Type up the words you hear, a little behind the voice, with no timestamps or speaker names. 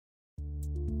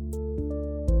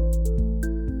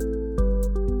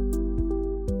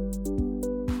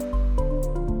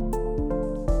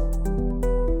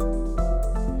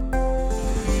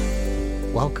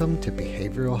Welcome to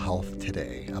Behavioral Health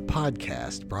Today, a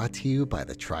podcast brought to you by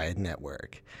the Triad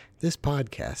Network. This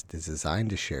podcast is designed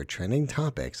to share trending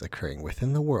topics occurring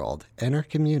within the world and our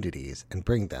communities and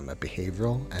bring them a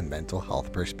behavioral and mental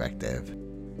health perspective.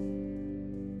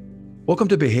 Welcome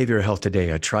to Behavioral Health Today,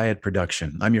 a Triad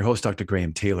production. I'm your host, Dr.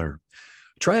 Graham Taylor.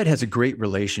 Triad has a great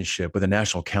relationship with the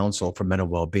National Council for Mental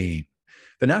Well-Being.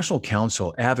 The National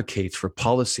Council advocates for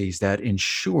policies that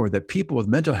ensure that people with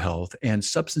mental health and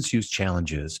substance use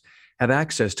challenges have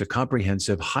access to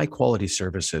comprehensive, high-quality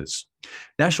services.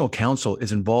 National Council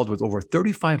is involved with over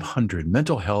 3,500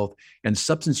 mental health and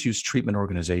substance use treatment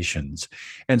organizations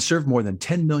and serve more than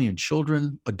 10 million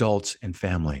children, adults, and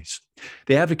families.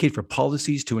 They advocate for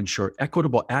policies to ensure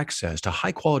equitable access to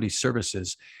high-quality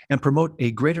services and promote a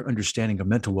greater understanding of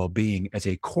mental well-being as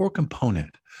a core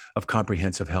component of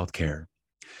comprehensive health care.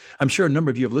 I'm sure a number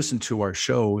of you have listened to our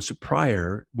shows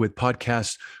prior with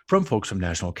podcasts from folks from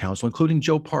National Council, including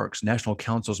Joe Parks, National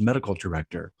Council's medical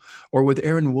director, or with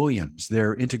Aaron Williams,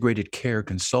 their integrated care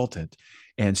consultant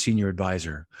and senior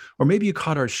advisor. Or maybe you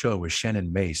caught our show with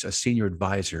Shannon Mace, a senior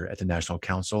advisor at the National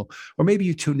Council, or maybe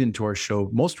you tuned into our show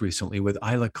most recently with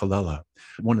Isla Kalela,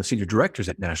 one of the senior directors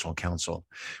at National Council.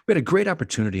 We had a great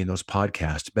opportunity in those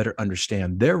podcasts to better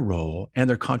understand their role and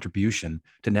their contribution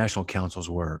to National Council's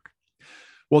work.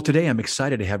 Well, today I'm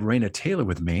excited to have Raina Taylor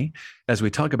with me as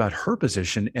we talk about her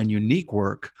position and unique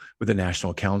work with the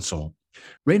National Council.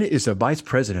 Raina is a vice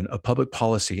president of public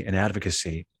policy and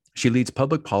advocacy. She leads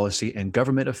public policy and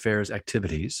government affairs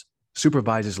activities,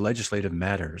 supervises legislative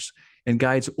matters, and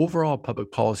guides overall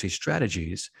public policy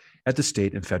strategies at the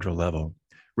state and federal level.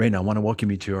 Raina, I want to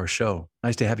welcome you to our show.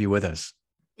 Nice to have you with us.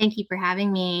 Thank you for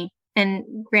having me. And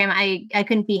Graham, I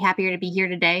couldn't be happier to be here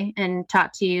today and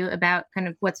talk to you about kind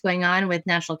of what's going on with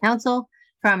National Council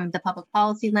from the public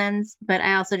policy lens. But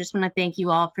I also just want to thank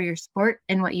you all for your support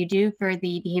and what you do for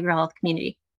the behavioral health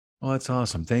community. Well, that's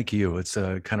awesome. Thank you. It's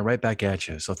kind of right back at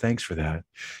you. So thanks for that.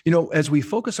 You know, as we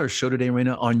focus our show today,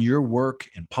 Raina, on your work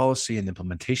and policy and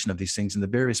implementation of these things and the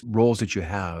various roles that you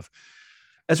have,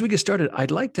 as we get started,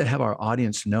 I'd like to have our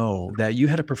audience know that you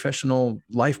had a professional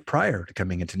life prior to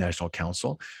coming into National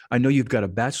Council. I know you've got a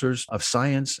bachelor's of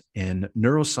science in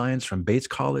neuroscience from Bates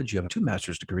College. You have 2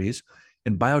 master's degrees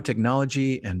in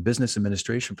biotechnology and business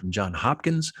administration from Johns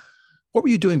Hopkins. What were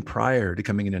you doing prior to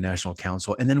coming into National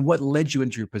Council? And then what led you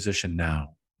into your position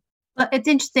now? Well, it's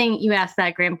interesting you asked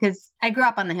that, Graham, because I grew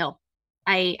up on the Hill.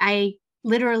 I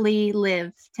literally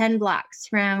lived 10 blocks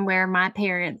from where my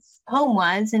parents' home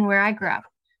was and where I grew up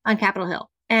on Capitol Hill.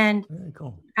 And Very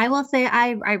cool. I will say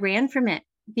I ran from it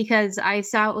because I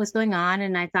saw what was going on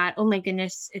and I thought, oh my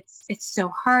goodness, it's so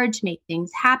hard to make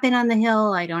things happen on the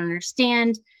Hill. I don't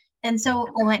understand. And so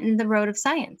I went in the road of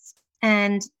science.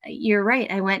 And you're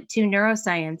right. I went to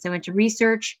neuroscience. I went to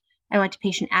research. I went to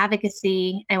patient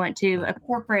advocacy. I went to a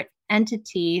corporate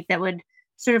entity that would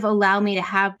sort of allow me to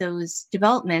have those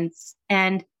developments.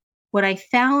 And what I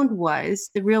found was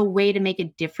the real way to make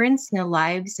a difference in the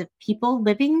lives of people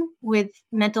living with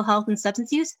mental health and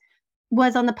substance use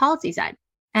was on the policy side.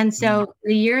 And so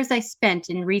the years I spent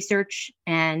in research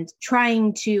and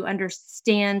trying to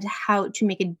understand how to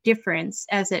make a difference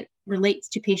as it relates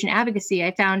to patient advocacy,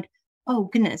 I found, oh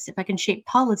goodness, if I can shape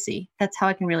policy, that's how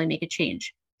I can really make a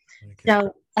change. Okay.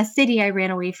 So a city I ran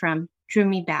away from drew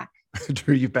me back.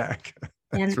 Drew you back.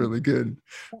 That's really good.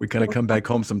 We kind of come back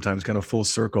home sometimes, kind of full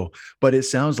circle. But it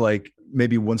sounds like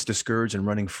maybe once discouraged and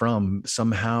running from,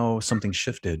 somehow something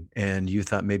shifted and you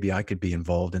thought maybe I could be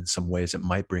involved in some ways that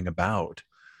might bring about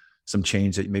some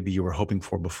change that maybe you were hoping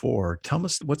for before. Tell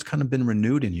us what's kind of been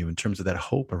renewed in you in terms of that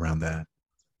hope around that.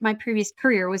 My previous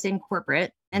career was in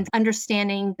corporate, and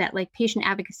understanding that like patient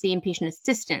advocacy and patient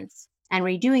assistance and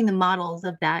redoing the models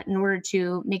of that in order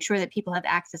to make sure that people have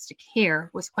access to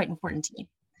care was quite important to me.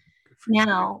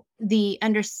 Now, the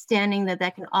understanding that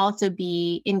that can also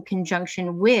be in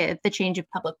conjunction with the change of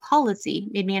public policy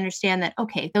made me understand that,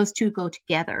 okay, those two go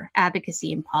together,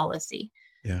 advocacy and policy.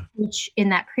 Yeah. Which in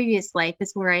that previous life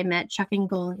is where I met Chuck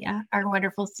Angolia, our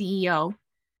wonderful CEO.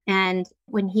 And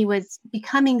when he was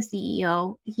becoming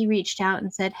CEO, he reached out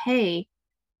and said, hey,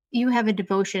 you have a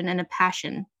devotion and a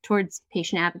passion towards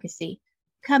patient advocacy.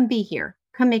 Come be here.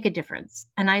 Come make a difference.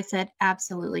 And I said,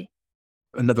 absolutely.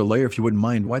 Another layer, if you wouldn't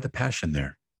mind, why the passion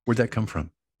there? Where'd that come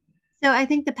from? So I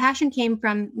think the passion came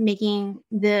from making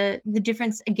the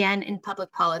difference again in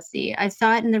public policy. I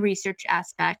saw it in the research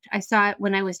aspect. I saw it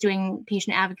when I was doing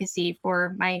patient advocacy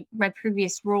for my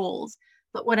previous roles.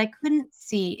 But what I couldn't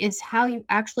see is how you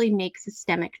actually make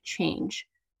systemic change.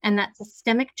 And that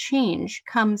systemic change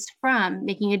comes from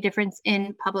making a difference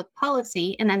in public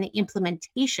policy and then the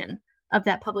implementation of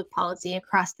that public policy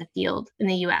across the field in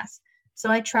the US. So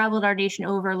I traveled our nation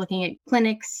over looking at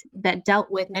clinics that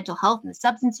dealt with mental health and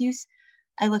substance use.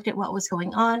 I looked at what was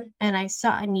going on and I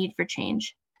saw a need for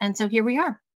change. And so here we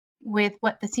are with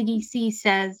what the CDC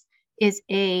says is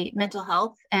a mental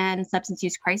health and substance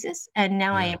use crisis. And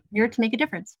now I am here to make a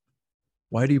difference.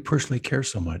 Why do you personally care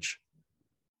so much?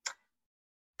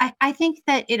 I think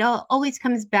that it always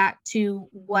comes back to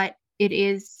what it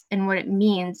is and what it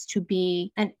means to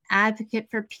be an advocate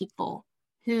for people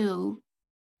who,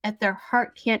 at their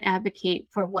heart, can't advocate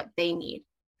for what they need.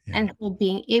 Yeah. And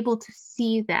being able to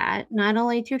see that not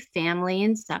only through family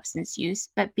and substance use,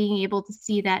 but being able to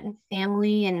see that in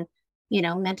family and,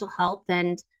 mental health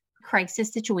and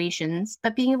crisis situations,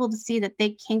 but being able to see that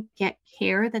they can't get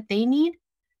care that they need.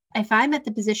 If I'm at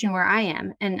the position where I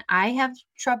am and I have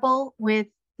trouble with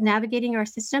navigating our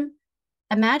system,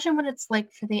 imagine what it's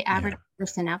like for the average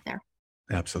person out there.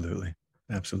 Absolutely.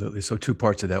 Absolutely. So 2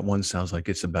 parts of that. One sounds like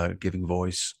it's about giving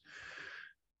voice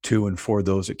to and for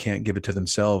those that can't give it to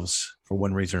themselves for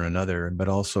one reason or another. But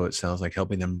also it sounds like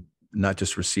helping them not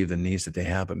just receive the needs that they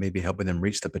have, but maybe helping them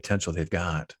reach the potential they've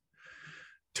got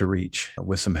to reach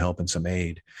with some help and some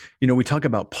aid. We talk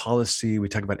about policy, we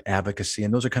talk about advocacy,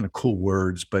 and those are kind of cool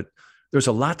words, but there's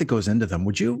a lot that goes into them.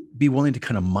 Would you be willing to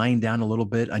kind of mine down a little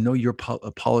bit? I know your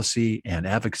policy and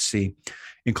advocacy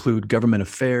include government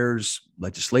affairs,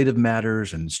 legislative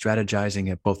matters, and strategizing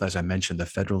at both, as I mentioned, the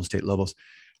federal and state levels.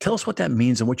 Tell us what that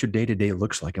means and what your day-to-day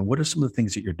looks like, and what are some of the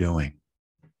things that you're doing?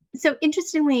 So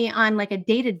interestingly, on like a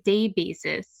day-to-day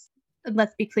basis,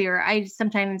 let's be clear, I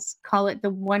sometimes call it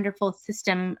the wonderful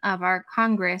system of our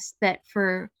Congress that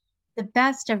for the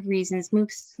best of reasons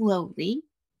moves slowly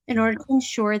in order to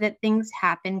ensure that things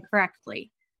happen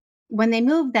correctly. When they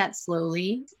move that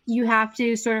slowly, you have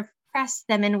to sort of press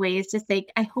them in ways to say,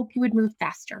 I hope you would move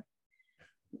faster.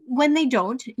 When they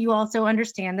don't, you also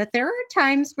understand that there are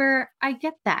times where I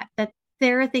get that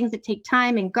there are things that take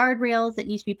time and guardrails that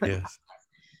need to be put in place.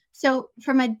 So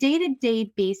from a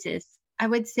day-to-day basis, I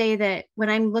would say that when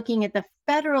I'm looking at the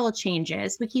federal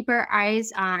changes, we keep our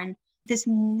eyes on this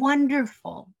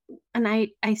wonderful, and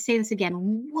I say this again,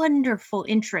 wonderful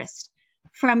interest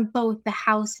from both the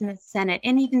House and the Senate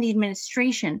and even the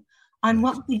administration on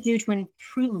what we do to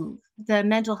improve the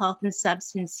mental health and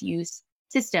substance use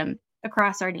system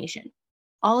across our nation.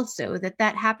 Also,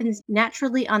 that happens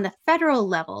naturally on the federal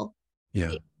level.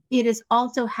 Yeah. It is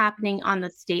also happening on the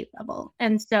state level.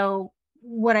 And so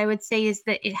what I would say is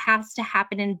that it has to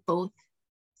happen in both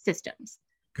systems.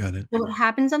 Got it. So what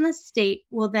happens on the state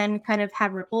will then kind of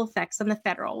have ripple effects on the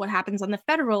federal. What happens on the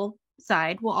federal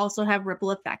side will also have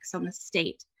ripple effects on the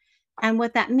state. And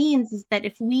what that means is that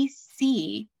if we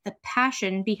see the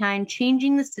passion behind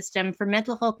changing the system for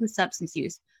mental health and substance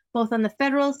use, both on the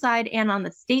federal side and on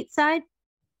the state side,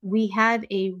 we have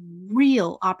a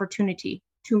real opportunity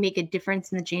to make a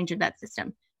difference in the change of that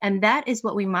system. And that is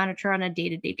what we monitor on a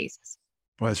day-to-day basis.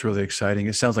 Well, that's really exciting.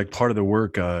 It sounds like part of the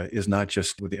work is not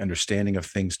just with the understanding of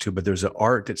things too, but there's an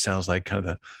art. It sounds like kind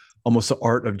of almost the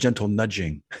art of gentle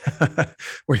nudging,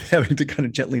 where you're having to kind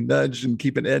of gently nudge and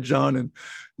keep an edge on and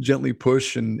gently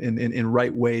push in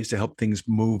right ways to help things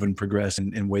move and progress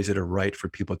in ways that are right for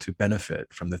people to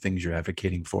benefit from the things you're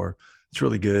advocating for. It's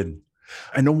really good.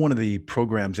 I know one of the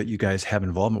programs that you guys have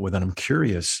involvement with, and I'm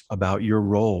curious about your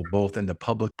role, both in the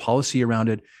public policy around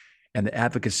it and the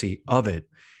advocacy of it,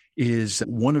 is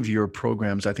one of your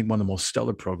programs, I think one of the most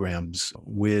stellar programs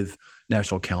with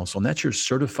National Council, and that's your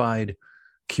certified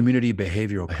community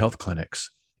behavioral health clinics.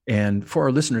 And for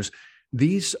our listeners,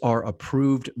 these are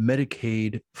approved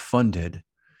Medicaid funded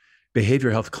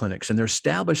behavioral health clinics, and they're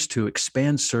established to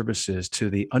expand services to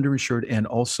the underinsured and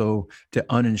also to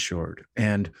uninsured.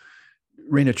 And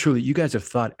Raina, truly, you guys have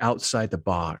thought outside the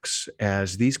box,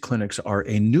 as these clinics are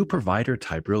a new provider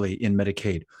type really in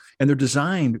Medicaid, and they're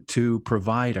designed to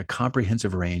provide a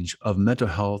comprehensive range of mental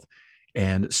health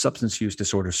and substance use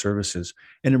disorder services.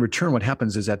 And in return, what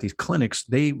happens is that these clinics,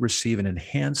 they receive an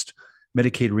enhanced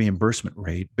Medicaid reimbursement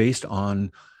rate based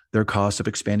on their cost of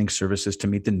expanding services to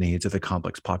meet the needs of the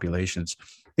complex populations.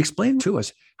 Explain to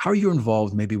us how you're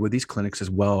involved maybe with these clinics as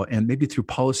well, and maybe through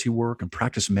policy work and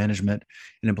practice management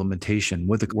and implementation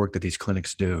with the work that these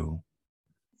clinics do.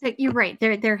 So you're right.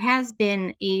 There has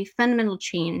been a fundamental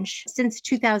change since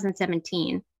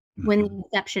 2017, when the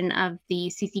inception of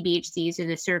the CCBHCs, or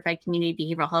the Certified Community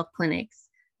Behavioral Health Clinics,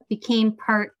 became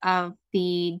part of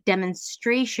the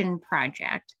demonstration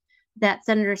project that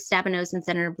Senator Stabenow and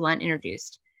Senator Blunt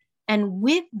introduced. And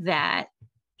with that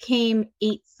came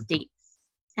 8 states.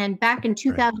 And back in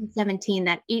 2017,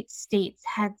 that 8 states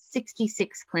had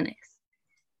 66 clinics.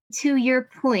 To your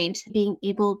point, being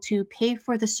able to pay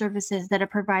for the services that a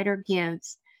provider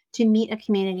gives to meet a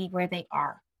community where they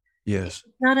are. Yes.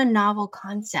 It's not a novel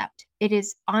concept. It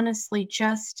is honestly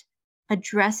just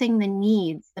addressing the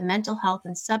needs, the mental health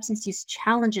and substance use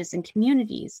challenges in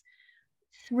communities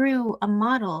through a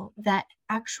model that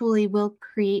actually will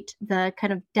create the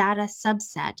kind of data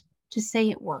subset to say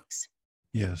it works.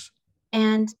 Yes.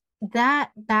 And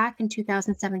that back in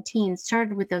 2017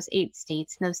 started with those 8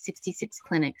 states and those 66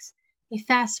 clinics. We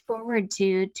fast forward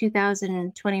to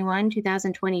 2021,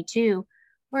 2022,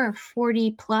 we're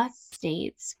 40 plus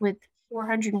states with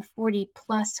 440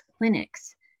 plus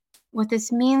clinics. What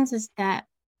this means is that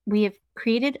we have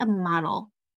created a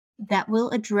model that will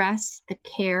address the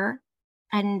care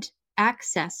and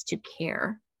access to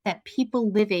care that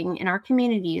people living in our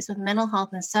communities with mental health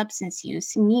and substance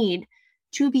use need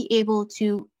to be able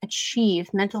to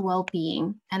achieve mental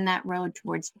well-being and that road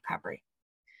towards recovery.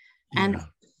 And Yeah.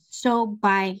 so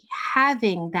by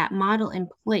having that model in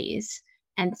place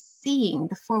and seeing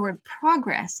the forward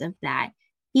progress of that,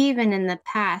 even in the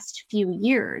past few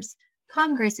years,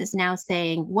 Congress is now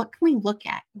saying, what can we look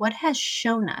at? What has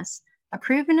shown us a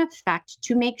proven effect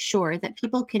to make sure that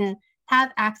people can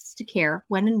have access to care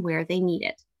when and where they need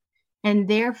it? And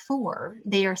therefore,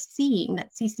 they are seeing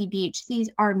that CCBHCs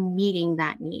are meeting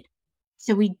that need.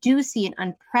 So we do see an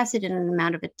unprecedented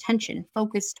amount of attention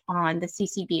focused on the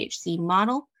CCBHC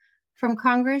model from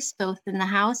Congress, both in the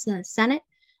House and the Senate,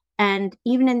 and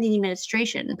even in the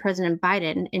administration. President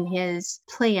Biden, in his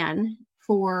plan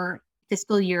for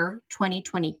fiscal year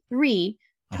 2023,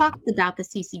 talked about the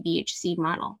CCBHC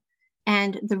model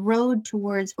and the road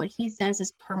towards what he says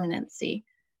is permanency.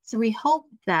 So we hope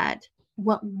that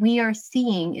what we are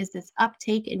seeing is this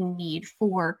uptake in need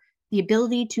for the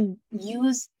ability to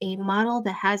use a model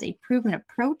that has a proven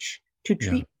approach to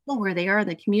treat people where they are in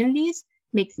the communities,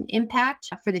 makes an impact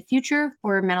for the future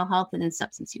for mental health and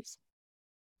substance use.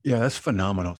 Yeah, that's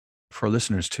phenomenal. For our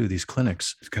listeners too, these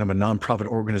clinics, it's kind of a nonprofit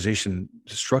organization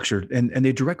structured, and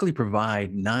they directly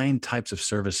provide 9 types of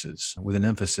services with an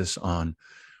emphasis on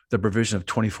the provision of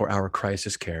 24-hour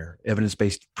crisis care.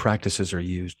 Evidence-based practices are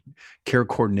used, care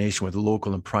coordination with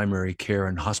local and primary care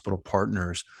and hospital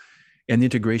partners, and the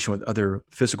integration with other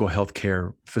physical health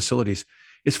care facilities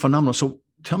is phenomenal. So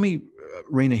tell me,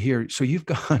 Raina here, so you've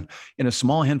gone in a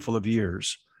small handful of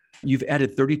years, you've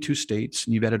added 32 states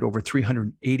and you've added over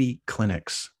 380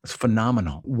 clinics. It's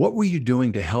phenomenal. What were you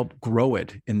doing to help grow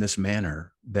it in this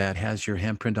manner that has your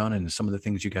handprint on it and some of the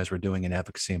things you guys were doing in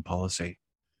advocacy and policy?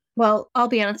 Well, I'll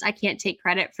be honest, I can't take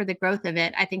credit for the growth of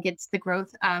it. I think it's the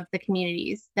growth of the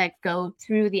communities that go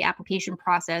through the application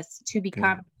process to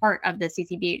become part of the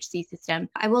CCBHC system.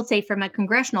 I will say from a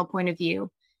congressional point of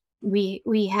view, we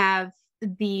have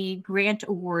the grant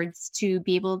awards to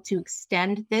be able to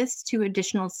extend this to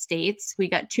additional states. We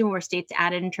got 2 more states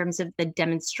added in terms of the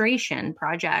demonstration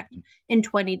project in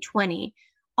 2020.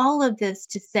 All of this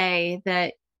to say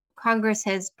that Congress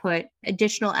has put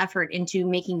additional effort into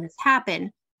making this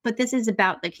happen. But this is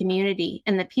about the community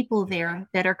and the people there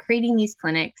that are creating these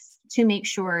clinics to make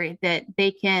sure that they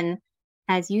can,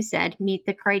 as you said, meet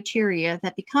the criteria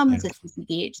that becomes a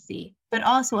CCBHC, but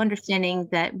also understanding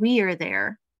that we are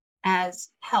there as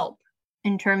help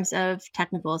in terms of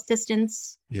technical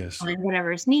assistance and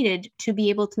whatever is needed to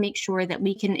be able to make sure that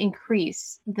we can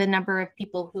increase the number of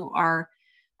people who are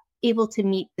able to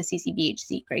meet the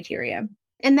CCBHC criteria.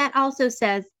 And that also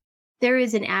says there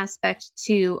is an aspect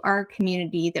to our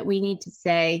community that we need to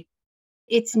say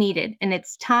it's needed and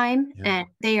it's time, and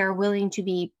they are willing to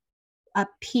be a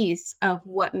piece of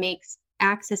what makes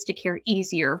access to care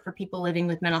easier for people living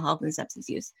with mental health and substance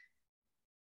use.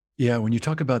 Yeah, when you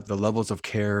talk about the levels of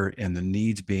care and the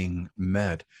needs being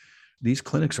met, these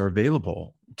clinics are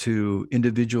available to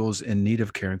individuals in need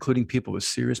of care, including people with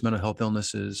serious mental health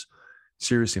illnesses,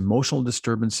 serious emotional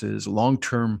disturbances,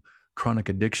 long-term chronic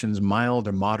addictions, mild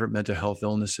or moderate mental health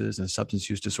illnesses and substance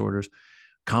use disorders,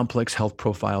 complex health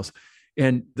profiles.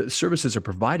 And the services are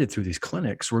provided through these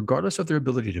clinics, regardless of their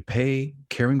ability to pay,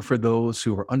 caring for those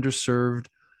who are underserved,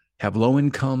 have low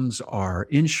incomes, are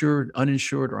insured,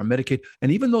 uninsured, or on Medicaid,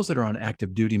 and even those that are on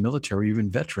active duty military,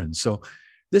 even veterans. So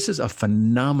this is a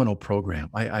phenomenal program.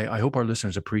 I hope our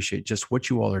listeners appreciate just what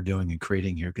you all are doing and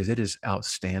creating here, because it is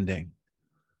outstanding.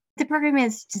 The program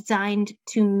is designed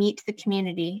to meet the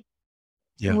community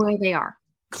where they are.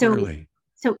 Clearly.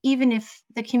 So even if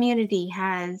the community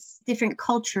has different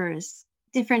cultures,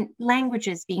 different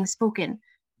languages being spoken,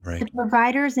 the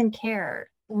providers in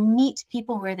care meet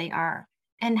people where they are.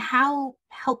 And how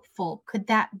helpful could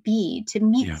that be to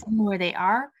meet someone where they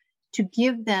are, to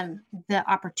give them the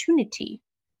opportunity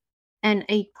and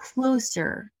a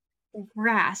closer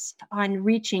grasp on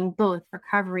reaching both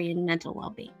recovery and mental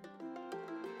well-being.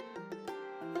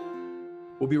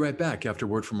 We'll be right back after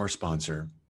word from our sponsor.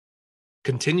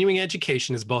 Continuing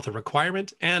education is both a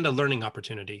requirement and a learning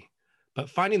opportunity, but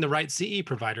finding the right CE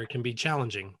provider can be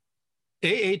challenging.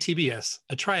 AATBS,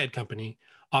 a Triad company,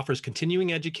 offers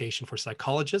continuing education for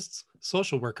psychologists,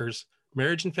 social workers,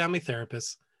 marriage and family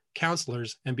therapists,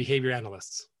 counselors, and behavior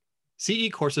analysts.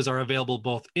 CE courses are available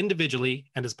both individually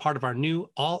and as part of our new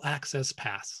All Access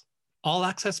Pass. All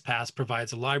Access Pass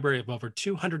provides a library of over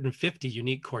 250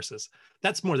 unique courses.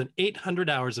 That's more than 800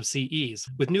 hours of CEs,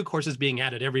 with new courses being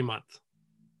added every month.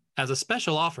 As a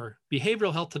special offer,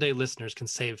 Behavioral Health Today listeners can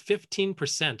save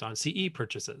 15% on CE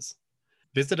purchases.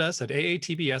 Visit us at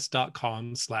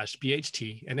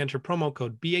aatbs.com/BHT and enter promo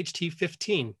code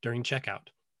BHT15 during checkout.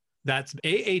 That's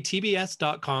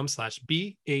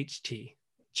aatbs.com/BHT.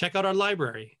 Check out our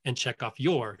library and check off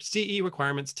your CE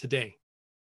requirements today.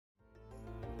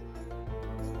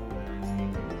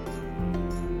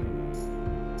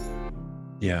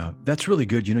 Yeah, that's really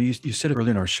good. You said it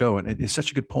earlier in our show, and it's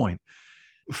such a good point.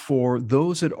 For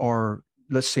those that are,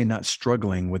 let's say, not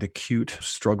struggling with acute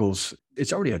struggles,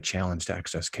 it's already a challenge to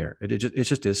access care. It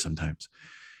just is sometimes.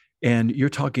 And you're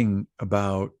talking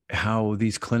about how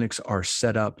these clinics are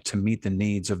set up to meet the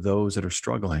needs of those that are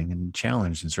struggling and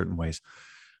challenged in certain ways.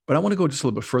 But I want to go just a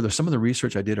little bit further. Some of the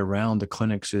research I did around the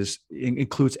clinics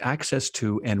includes access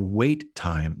to and wait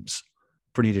times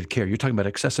for needed care. You're talking about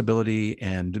accessibility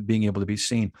and being able to be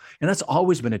seen. And that's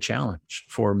always been a challenge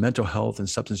for mental health and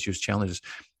substance use challenges.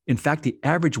 In fact, the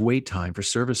average wait time for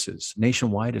services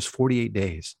nationwide is 48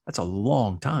 days. That's a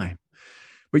long time.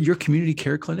 But your community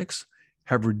care clinics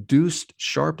have reduced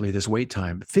sharply this wait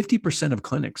time. 50% of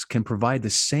clinics can provide the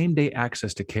same day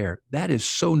access to care. That is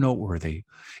so noteworthy.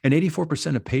 And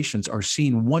 84% of patients are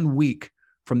seen 1 week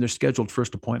from their scheduled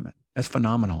first appointment. That's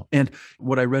phenomenal. And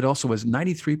what I read also was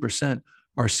 93%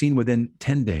 are seen within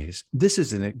 10 days. This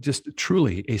is just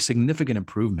truly a significant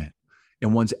improvement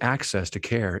in one's access to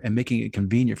care and making it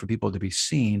convenient for people to be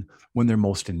seen when they're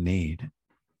most in need.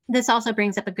 This also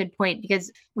brings up a good point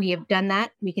because we have done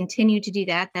that. We continue to do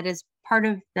that. That is part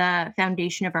of the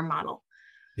foundation of our model.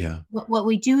 Yeah. What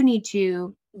we do need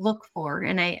to look for,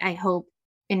 and I hope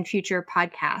in future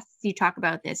podcasts you talk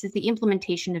about this, is the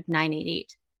implementation of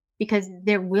 988, because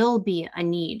there will be a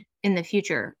need in the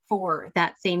future for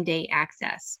that same day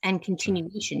access and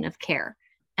continuation of care.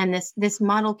 And this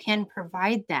model can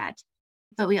provide that,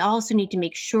 but we also need to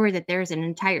make sure that there's an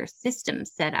entire system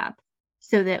set up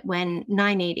so that when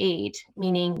 988,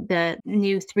 meaning the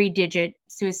new 3-digit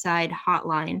suicide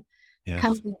hotline, Yes.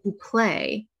 comes into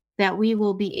play, that we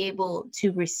will be able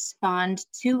to respond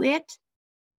to it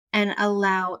and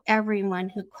allow everyone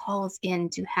who calls in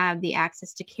to have the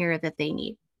access to care that they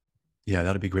need. Yeah,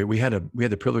 that'd be great. We had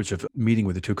the privilege of meeting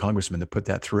with the 2 congressmen that put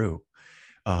that through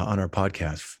on our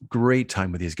podcast. Great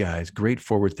time with these guys, great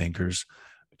forward thinkers.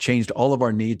 Changed all of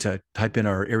our need to type in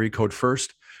our area code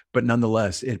first, but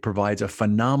nonetheless, it provides a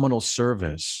phenomenal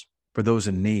service for those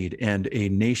in need and a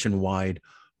nationwide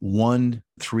 1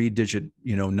 3-digit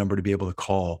number to be able to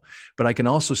call. But I can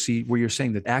also see where you're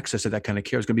saying that access to that kind of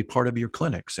care is going to be part of your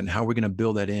clinics and how we're going to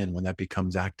build that in when that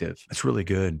becomes active. That's really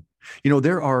good.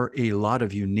 There are a lot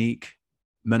of unique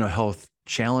mental health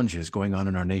challenges going on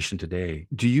in our nation today.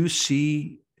 Do you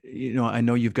see, I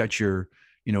know you've got your,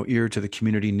 ear to the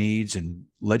community needs and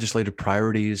legislative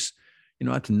priorities,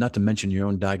 not to mention your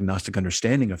own diagnostic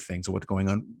understanding of things, of what's going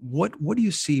on. What do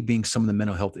you see being some of the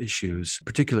mental health issues,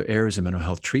 particular areas of mental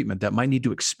health treatment that might need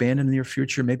to expand in the near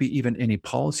future? Maybe even any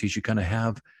policies you kind of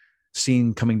have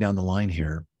seen coming down the line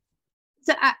here?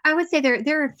 So I would say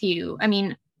there are a few. I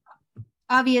mean,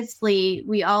 obviously,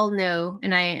 we all know,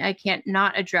 and I can't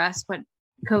not address what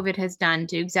COVID has done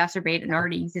to exacerbate an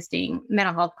already existing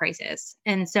mental health crisis.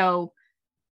 And so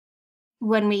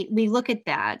when we look at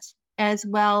that, as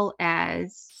well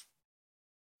as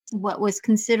what was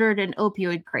considered an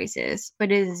opioid crisis,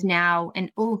 but is now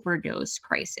an overdose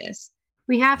crisis,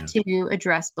 we have to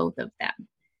address both of them.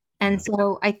 And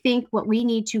so I think what we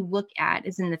need to look at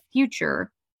is in the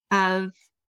future of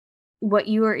what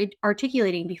you were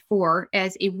articulating before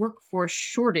as a workforce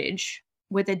shortage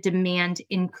with a demand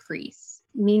increase,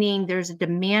 meaning there's a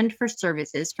demand for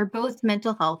services for both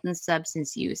mental health and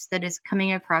substance use that is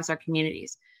coming across our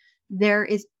communities. There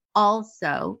is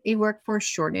also a workforce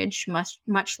shortage,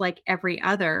 much like every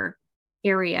other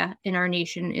area in our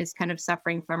nation is kind of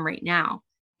suffering from right now.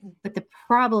 But the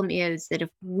problem is that if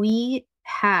we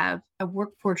have a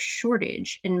workforce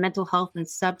shortage in mental health and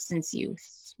substance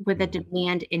use with a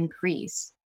demand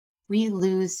increase, we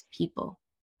lose people.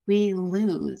 We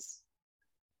lose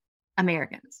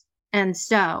Americans. And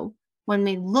so When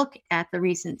we look at the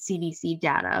recent CDC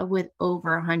data with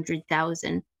over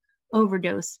 100,000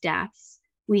 overdose deaths,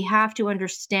 we have to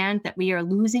understand that we are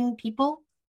losing people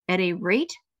at a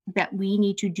rate that we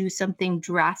need to do something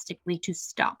drastically to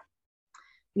stop.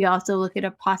 We also look at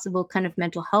a possible kind of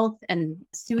mental health and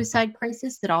suicide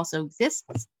crisis that also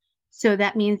exists. So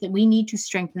that means that we need to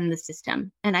strengthen the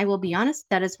system. And I will be honest,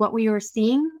 that is what we are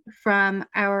seeing from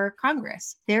our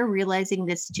Congress. They're realizing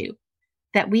this too,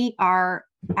 that we are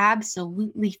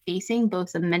absolutely facing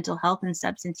both a mental health and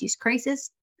substance use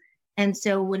crisis. And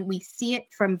so when we see it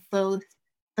from both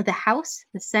the House,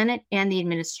 the Senate, and the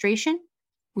administration,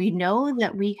 we know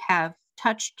that we have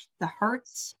touched the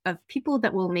hearts of people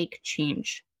that will make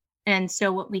change. And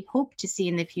so what we hope to see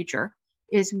in the future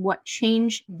is what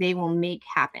change they will make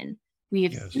happen. We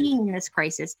have seen in this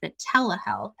crisis that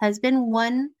telehealth has been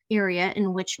one area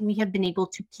in which we have been able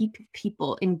to keep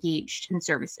people engaged in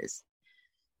services.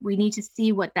 We need to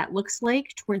see what that looks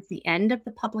like towards the end of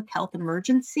the public health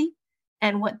emergency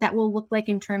and what that will look like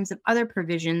in terms of other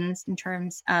provisions, in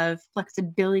terms of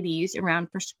flexibilities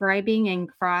around prescribing and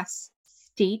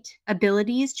cross-state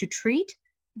abilities to treat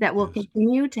that will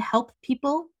continue to help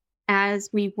people as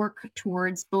we work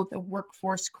towards both a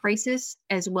workforce crisis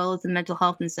as well as a mental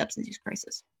health and substance use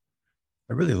crisis.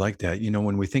 I really like that.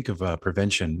 When we think of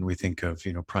prevention, we think of,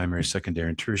 primary, secondary,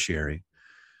 and tertiary.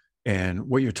 And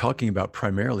what you're talking about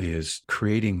primarily is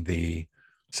creating the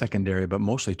secondary, but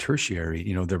mostly tertiary,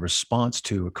 the response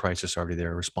to a crisis already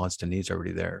there, response to needs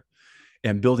already there,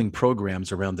 and building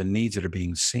programs around the needs that are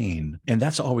being seen. And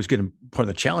that's always good. Part of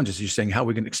the challenge is you're saying how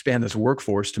we can expand this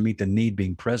workforce to meet the need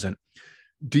being present.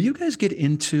 Do you guys get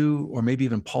into, or maybe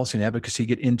even policy and advocacy,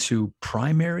 get into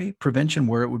primary prevention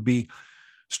where it would be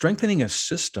strengthening a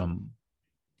system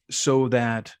so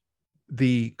that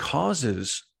the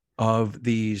causes of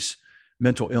these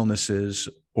mental illnesses,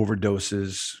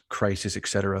 overdoses, crisis, et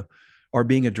cetera, are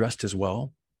being addressed as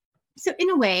well? So in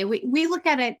a way, we look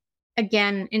at it,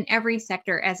 again, in every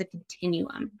sector as a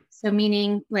continuum. So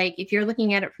meaning, like, if you're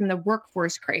looking at it from the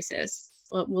workforce crisis,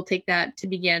 we'll take that to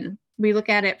begin. We look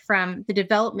at it from the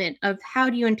development of how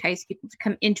do you entice people to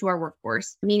come into our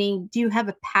workforce? Meaning, do you have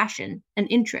a passion, an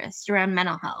interest around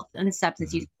mental health and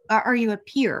substance use? Are you a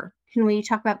peer? Can we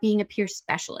talk about being a peer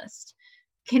specialist?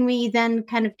 Can we then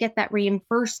kind of get that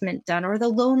reimbursement done or the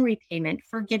loan repayment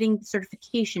for getting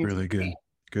certification? Really good.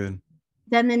 Good.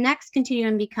 Then the next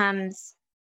continuum becomes,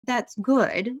 that's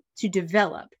good to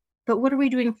develop, but what are we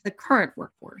doing for the current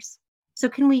workforce? So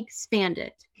can we expand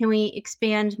it? Can we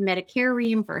expand Medicare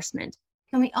reimbursement?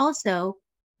 Can we also,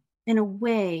 in a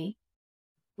way,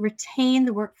 retain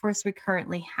the workforce we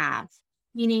currently have?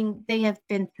 Meaning they have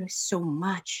been through so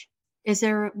much. Is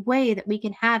there a way that we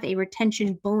can have a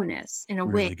retention bonus in a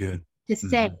Really way good. to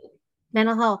say,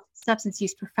 mental health, substance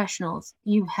use professionals,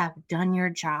 you have done your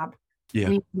job. Yeah.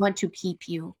 We want to keep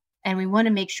you, and we want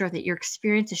to make sure that your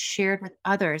experience is shared with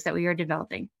others that we are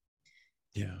developing.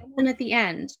 Yeah. And at the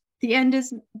end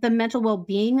is the mental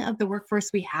well-being of the workforce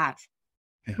we have.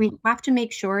 Yeah. We have to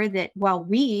make sure that while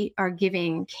we are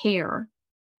giving care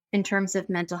in terms of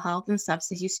mental health and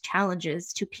substance use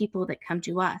challenges to people that come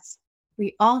to us,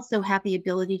 we also have the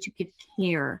ability to give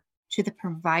care to the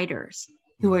providers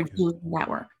who are doing that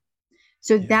work.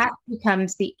 So that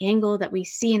becomes the angle that we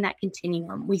see in that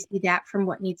continuum. We see that from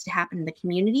what needs to happen in the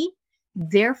community.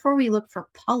 Therefore, we look for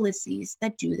policies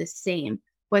that do the same,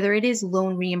 whether it is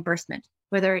loan reimbursement,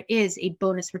 whether it is a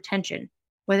bonus retention,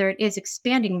 whether it is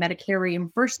expanding Medicare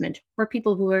reimbursement for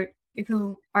people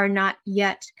who are not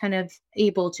yet kind of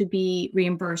able to be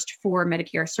reimbursed for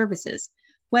Medicare services,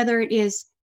 whether it is,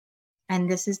 and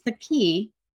this is the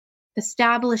key,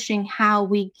 establishing how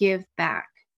we give back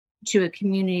to a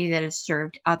community that has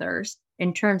served others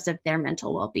in terms of their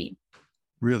mental well-being.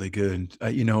 Really good.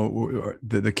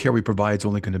 The care we provide is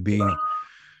only going to be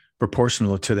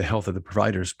proportional to the health of the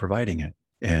providers providing it.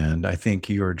 And I think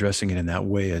you're addressing it in that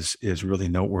way is really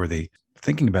noteworthy.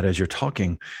 Thinking about it as you're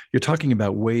talking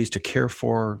about ways to care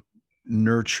for,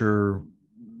 nurture,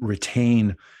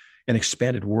 retain an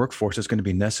expanded workforce that's going to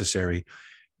be necessary.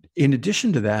 In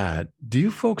addition to that, do you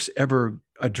folks ever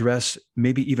address,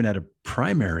 maybe even at a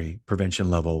primary prevention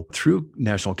level through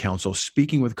National Council,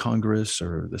 speaking with Congress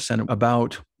or the Senate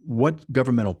about what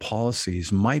governmental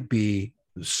policies might be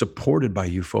supported by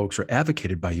you folks or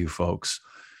advocated by you folks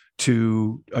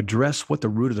to address what the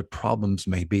root of the problems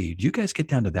may be? Do you guys get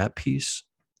down to that piece?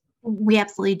 We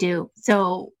absolutely do.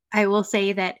 So I will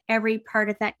say that every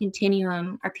part of that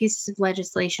continuum are pieces of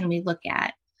legislation we look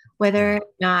at, whether or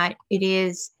not it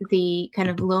is the kind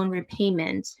of loan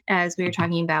repayment, as we were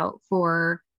talking about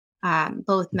for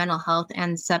both mental health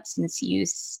and substance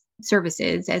use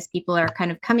services as people are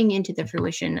kind of coming into the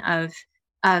fruition of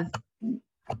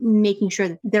making sure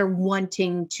that they're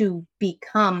wanting to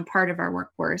become part of our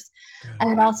workforce. Good. I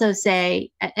would also say,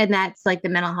 and that's like the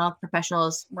Mental Health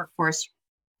Professionals Workforce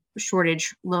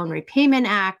Shortage Loan Repayment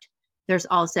Act. There's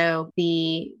also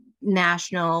the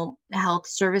National Health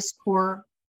Service Corps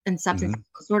and Substance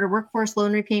Disorder Workforce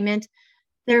Loan Repayment.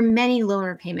 There are many loan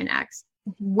repayment acts.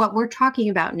 What we're talking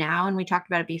about now, and we talked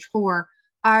about it before,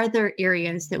 are there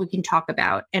areas that we can talk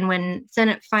about? And when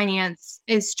Senate Finance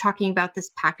is talking about this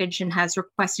package and has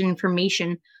requested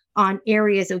information on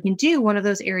areas that we can do, one of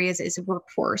those areas is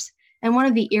workforce. And one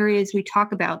of the areas we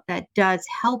talk about that does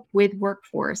help with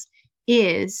workforce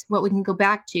is what we can go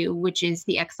back to, which is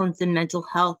the Excellence in Mental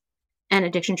Health and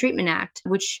Addiction Treatment Act,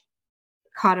 which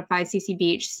codifies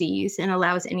CCBHCs and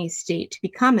allows any state to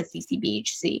become a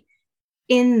CCBHC.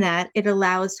 In that, it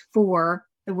allows for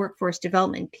the workforce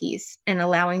development piece and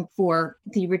allowing for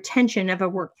the retention of a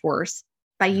workforce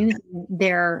by using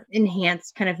their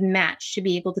enhanced kind of match to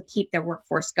be able to keep their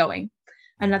workforce going.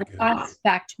 Another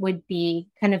aspect would be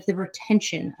kind of the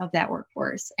retention of that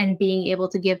workforce and being able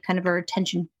to give kind of a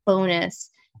retention bonus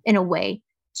in a way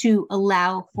to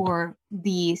allow for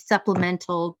the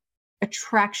supplemental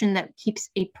attraction that keeps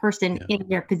a person in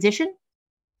their position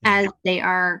as they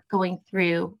are going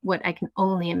through what I can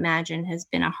only imagine has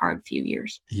been a hard few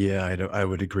years. Yeah, I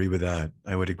would agree with that.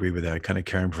 I would agree with that. Kind of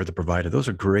caring for the provider. Those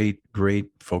are great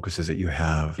focuses that you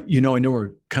have. I know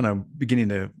we're kind of beginning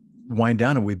to wind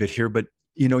down a wee bit here, but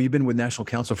you've been with National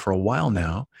Council for a while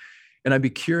now. And I'd be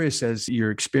curious, as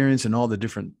your experience and all the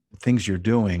different things you're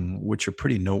doing, which are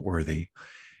pretty noteworthy,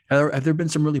 have there been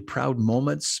some really proud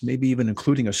moments, maybe even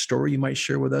including a story you might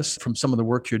share with us from some of the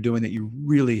work you're doing that you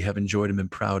really have enjoyed and been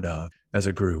proud of as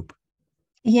a group?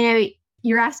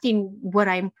 You're asking what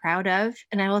I'm proud of,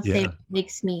 and I will say what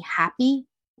makes me happy.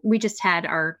 We just had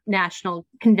our national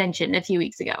convention a few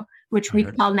weeks ago, which we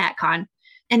call NatCon,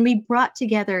 and we brought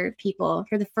together people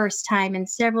for the first time in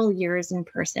several years in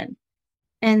person.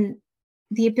 And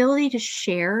the ability to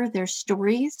share their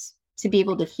stories, to be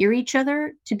able to hear each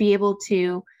other, to be able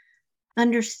to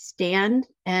understand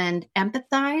and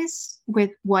empathize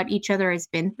with what each other has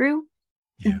been through.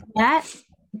 That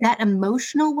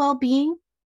emotional well-being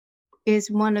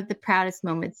is one of the proudest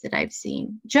moments that I've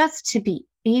seen. Just to be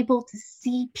able to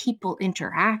see people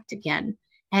interact again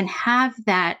and have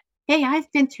that, hey,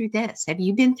 I've been through this. Have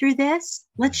you been through this?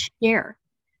 Let's share.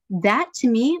 That to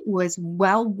me was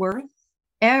well worth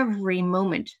every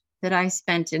moment that I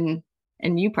spent in,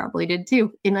 and you probably did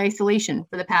too, in isolation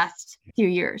for the past few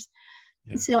years.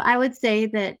 So I would say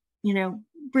that,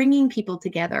 bringing people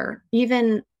together,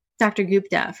 even Dr.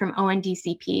 Gupta from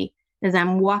ONDCP, as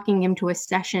I'm walking him to a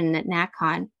session at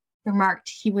NatCon, remarked,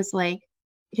 he was like,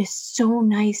 it is so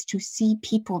nice to see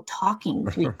people talking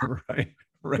to each other.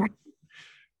 Right.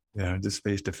 Yeah, just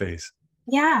face to face.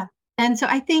 Yeah. And so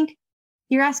I think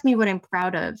you're asking me what I'm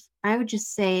proud of. I would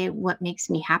just say what makes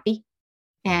me happy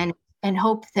and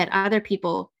hope that other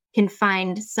people can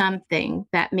find something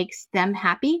that makes them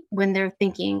happy when they're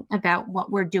thinking about what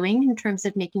we're doing in terms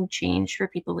of making change for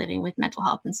people living with mental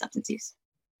health and substance use.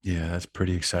 Yeah, that's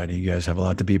pretty exciting. You guys have a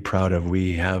lot to be proud of.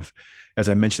 We have, as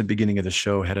I mentioned at the beginning of the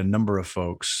show, had a number of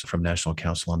folks from National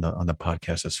Council on the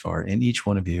podcast thus far, and each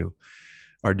one of you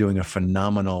are doing a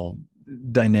phenomenal,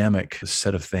 dynamic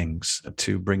set of things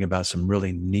to bring about some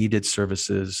really needed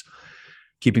services,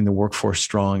 keeping the workforce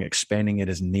strong, expanding it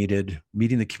as needed,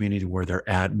 meeting the community where they're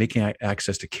at, making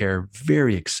access to care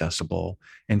very accessible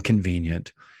and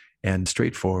convenient and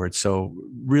straightforward. So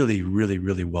really, really,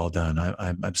 really well done.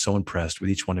 I'm so impressed with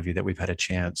each one of you that we've had a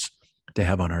chance to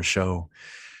have on our show.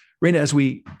 Raina, as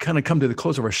we kind of come to the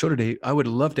close of our show today, I would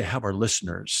love to have our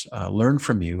listeners learn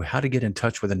from you how to get in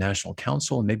touch with the National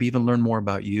Council and maybe even learn more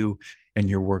about you and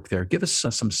your work there. Give us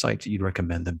some sites that you'd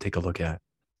recommend them take a look at.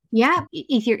 Yeah,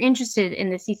 if you're interested in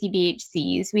the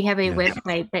CCBHCs, we have a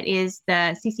website that is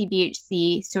the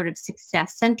CCBHC sort of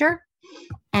Success Center.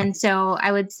 And so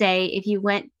I would say if you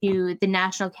went to the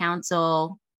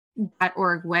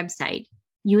nationalcouncil.org website,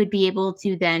 you would be able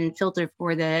to then filter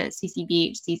for the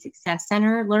CCBHC Success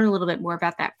Center, learn a little bit more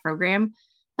about that program,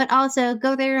 but also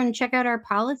go there and check out our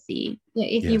policy.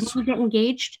 If you want to get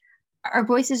engaged, our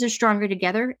voices are stronger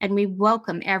together, and we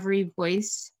welcome every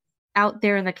voice out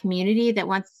there in the community that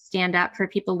wants to stand up for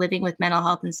people living with mental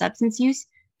health and substance use.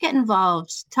 Get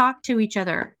involved, talk to each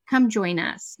other, come join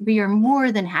us. We are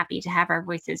more than happy to have our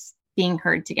voices being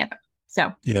heard together.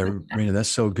 So yeah, Raina, that's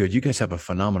so good. You guys have a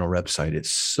phenomenal website. It's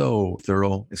so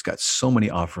thorough. It's got so many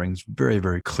offerings, very,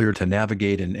 very clear to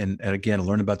navigate and again,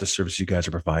 learn about the service you guys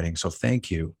are providing. So thank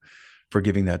you for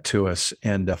giving that to us.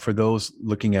 And for those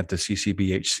looking at the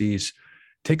CCBHCs,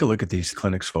 take a look at these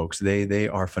clinics, folks. They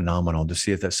are phenomenal, to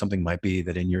see if that something might be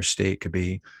that in your state could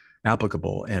be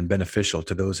applicable and beneficial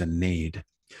to those in need.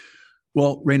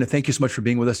 Well, Raina, thank you so much for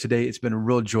being with us today. It's been a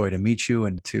real joy to meet you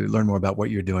and to learn more about what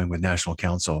you're doing with National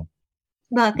Council.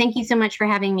 Well, thank you so much for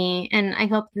having me. And I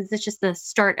hope this is just the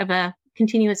start of a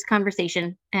continuous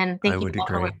conversation. And thank you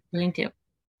for what you're doing too.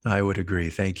 I would agree.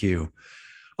 Thank you.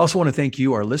 I also want to thank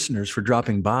you, our listeners, for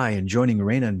dropping by and joining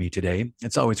Raina and me today.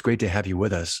 It's always great to have you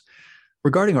with us.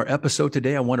 Regarding our episode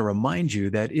today, I want to remind you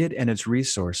that it and its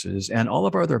resources and all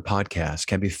of our other podcasts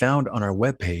can be found on our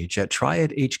webpage at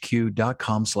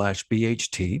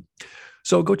triadhq.com/BHT.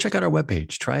 So go check out our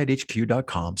webpage,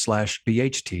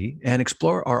 triadhq.com/BHT, and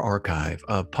explore our archive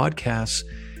of podcasts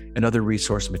and other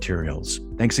resource materials.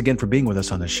 Thanks again for being with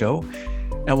us on the show,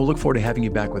 and we'll look forward to having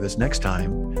you back with us next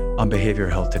time on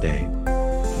Behavioral Health Today.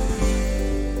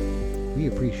 We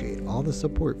appreciate all the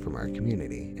support from our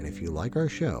community, and if you like our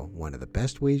show, one of the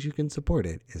best ways you can support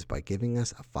it is by giving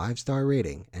us a 5-star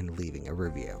rating and leaving a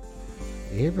review.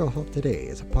 Behavioral Health Today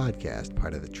is a podcast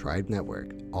part of the Triad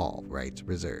Network, all rights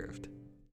reserved.